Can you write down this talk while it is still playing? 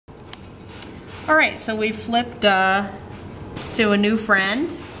All right, so we flipped to a new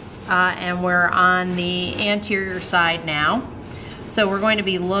friend, and we're on the anterior side now. So we're going to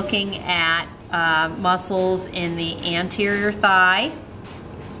be looking at muscles in the anterior thigh,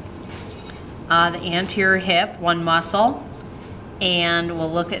 the anterior hip, one muscle, and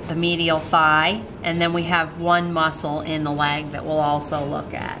we'll look at the medial thigh, and then we have one muscle in the leg that we'll also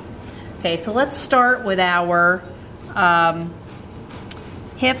look at. Okay, so let's start with our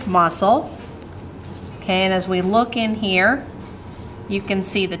hip muscle. Okay, and as we look in here, you can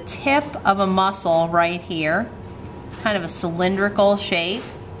see the tip of a muscle right here. It's kind of a cylindrical shape,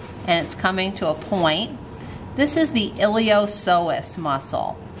 and it's coming to a point. This is the iliopsoas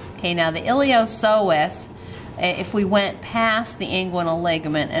muscle. Okay, now the iliopsoas, if we went past the inguinal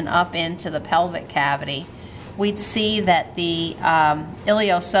ligament and up into the pelvic cavity, we'd see that the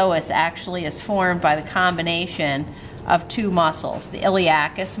iliopsoas actually is formed by the combination of two muscles, the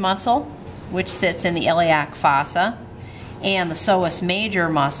iliacus muscle, which sits in the iliac fossa, and the psoas major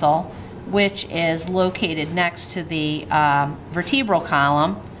muscle, which is located next to the vertebral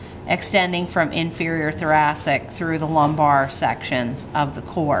column, extending from inferior thoracic through the lumbar sections of the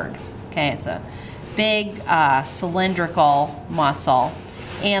cord. Okay, it's a big cylindrical muscle,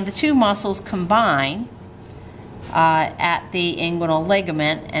 and the two muscles combine at the inguinal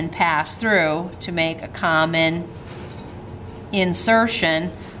ligament and pass through to make a common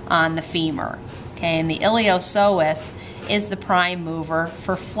insertion on the femur. Okay, and the iliopsoas is the prime mover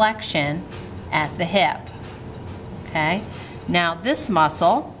for flexion at the hip. Okay, now this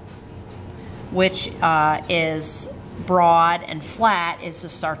muscle, which is broad and flat, is the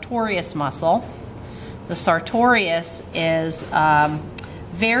sartorius muscle. The sartorius is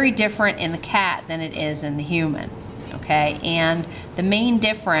very different in the cat than it is in the human. Okay, and the main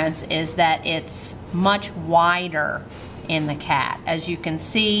difference is that it's much wider in the cat. As you can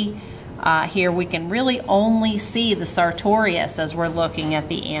see here, we can really only see the sartorius as we're looking at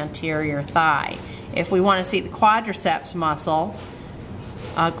the anterior thigh. If we want to see the quadriceps muscle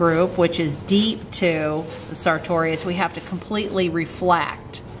group, which is deep to the sartorius, we have to completely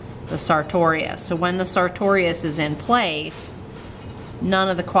reflect the sartorius. So when the sartorius is in place, none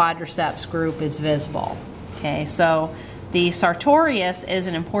of the quadriceps group is visible. Okay, so the sartorius is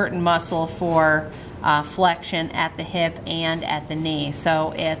an important muscle for flexion at the hip and at the knee.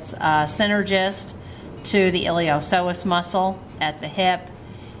 So it's synergist to the iliopsoas muscle at the hip,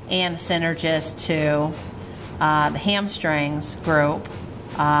 and synergist to the hamstrings group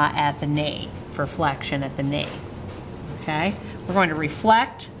at the knee, for flexion at the knee. Okay, we're going to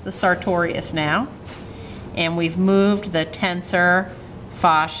reflect the sartorius now, and we've moved the tensor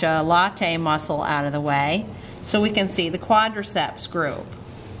fascia latae muscle out of the way so we can see the quadriceps group.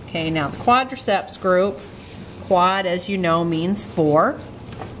 Okay, now the quadriceps group, quad as you know means four.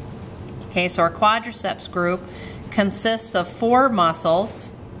 Okay, so our quadriceps group consists of four muscles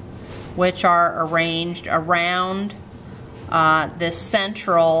which are arranged around this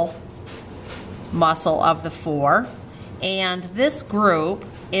central muscle of the four, and this group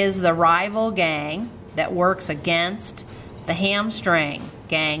is the rival gang that works against the hamstring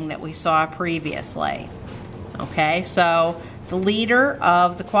gang that we saw previously. Okay, so the leader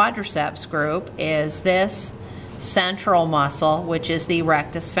of the quadriceps group is this central muscle, which is the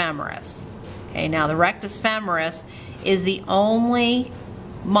rectus femoris. Okay, now the rectus femoris is the only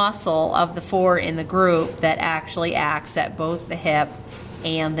muscle of the four in the group that actually acts at both the hip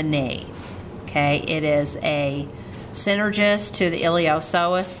and the knee. Okay, it is a synergist to the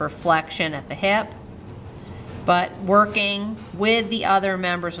iliopsoas for flexion at the hip, but working with the other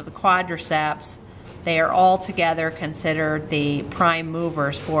members of the quadriceps, they are all together considered the prime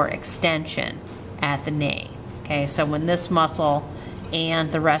movers for extension at the knee. Okay, so when this muscle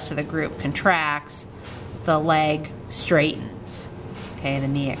and the rest of the group contracts, the leg straightens. Okay, the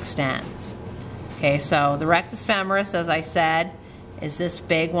knee extends. Okay, so the rectus femoris, as I said, is this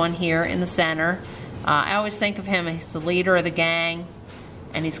big one here in the center. I always think of him as the leader of the gang,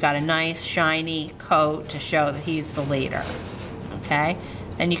 and he's got a nice shiny coat to show that he's the leader. Okay,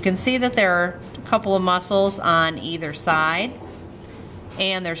 and you can see that there are a couple of muscles on either side,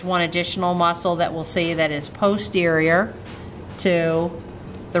 and there's one additional muscle that we'll see that is posterior to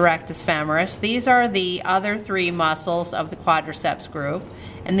the rectus femoris. These are the other three muscles of the quadriceps group,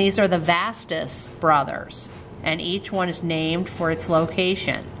 and these are the vastus brothers, and each one is named for its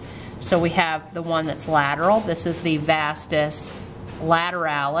location. So we have the one that's lateral. This is the vastus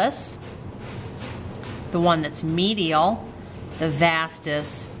lateralis. The one that's medial, the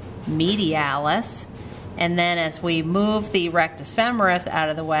vastus medialis. And then as we move the rectus femoris out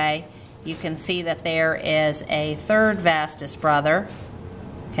of the way, you can see that there is a third vastus brother,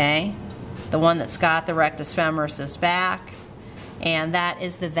 okay, The one that's got the rectus femoris is back, and that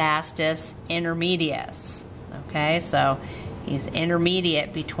is the vastus intermedius. Okay, so he's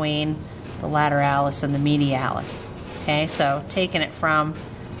intermediate between the lateralis and the medialis. Okay, so taking it from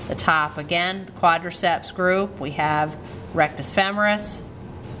the top again, the quadriceps group, we have rectus femoris,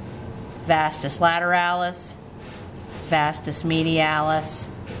 vastus lateralis, vastus medialis,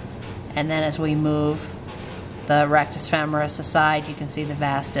 and then as we move the rectus femoris aside, you can see the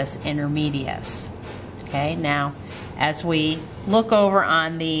vastus intermedius. Okay, now as we look over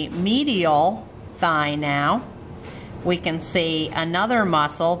on the medial thigh now, we can see another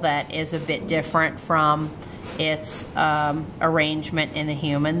muscle that is a bit different from its arrangement in the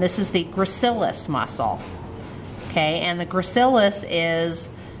human. This is the gracilis muscle. Okay, and the gracilis is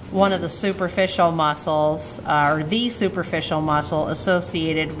one of the superficial muscles, or the superficial muscle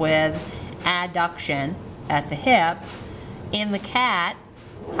associated with adduction at the hip. In the cat,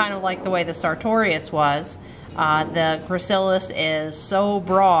 kind of like the way the sartorius was, the gracilis is so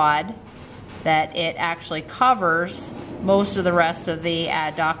broad that it actually covers most of the rest of the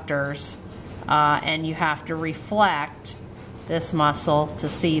adductors, and you have to reflect this muscle to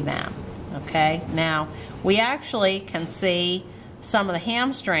see them. Okay, now we actually can see some of the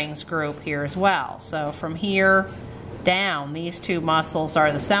hamstrings group here as well. So from here down, these two muscles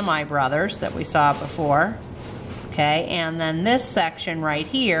are the semi-brothers that we saw before. Okay, and then this section right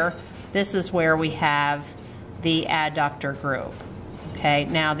here, this is where we have the adductor group. Okay,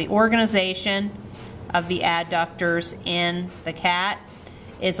 now the organization of the adductors in the cat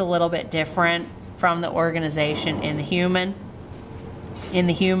is a little bit different from the organization in the human. In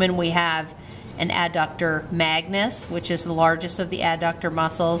the human, we have an adductor magnus, which is the largest of the adductor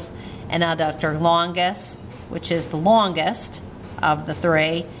muscles, an adductor longus, which is the longest of the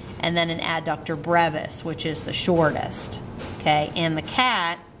three, and then an adductor brevis, which is the shortest. Okay, in the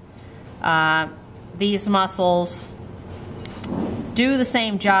cat, these muscles do the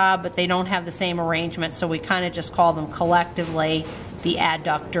same job, but they don't have the same arrangement, so we kind of just call them collectively the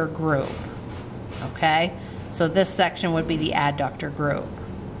adductor group. Okay, so this section would be the adductor group.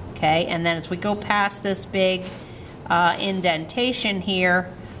 Okay, and then as we go past this big indentation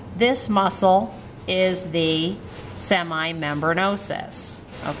here, this muscle is the semimembranosus.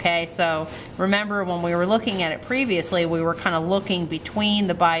 Okay, so remember when we were looking at it previously, we were kind of looking between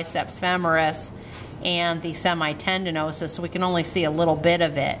the biceps femoris and the semitendinosus, so we can only see a little bit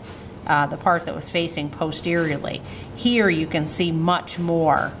of it, the part that was facing posteriorly. Here you can see much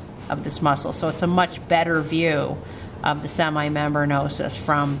more of this muscle, so it's a much better view of the semimembranosus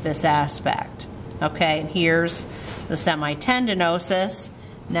from this aspect. Okay, and here's the semitendinosus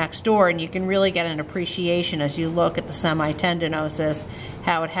next door, and you can really get an appreciation as you look at the semitendinosus,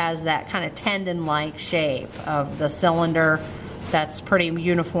 how it has that kind of tendon-like shape of the cylinder that's pretty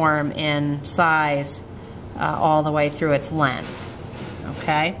uniform in size all the way through its length.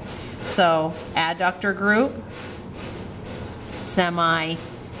 Okay, so adductor group,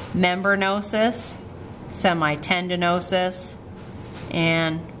 semimembranosus, semitendinosus,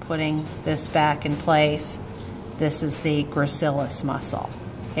 and putting this back in place, this is the gracilis muscle.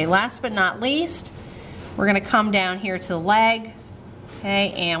 Okay, last but not least, we're going to come down here to the leg.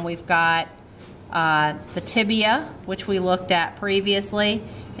 Okay, and we've got the tibia, which we looked at previously,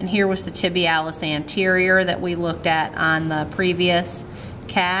 and here was the tibialis anterior that we looked at on the previous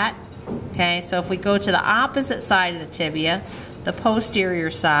cat. Okay, so if we go to the opposite side of the tibia, the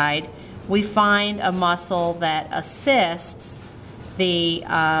posterior side, we find a muscle that assists the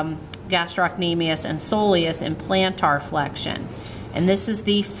gastrocnemius and soleus in plantar flexion, and this is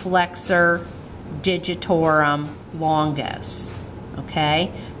the flexor digitorum longus.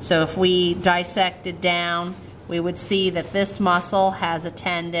 Okay, so if we dissected down, we would see that this muscle has a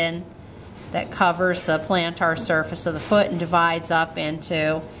tendon that covers the plantar surface of the foot and divides up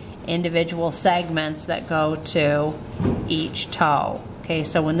into individual segments that go to each toe. Okay,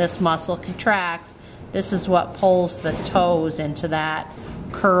 so when this muscle contracts, this is what pulls the toes into that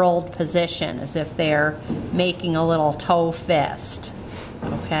curled position, as if they're making a little toe fist.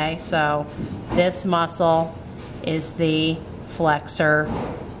 Okay, so this muscle is the flexor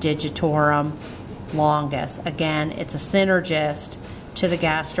digitorum longus. Again, it's a synergist to the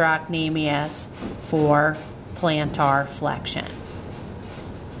gastrocnemius for plantar flexion.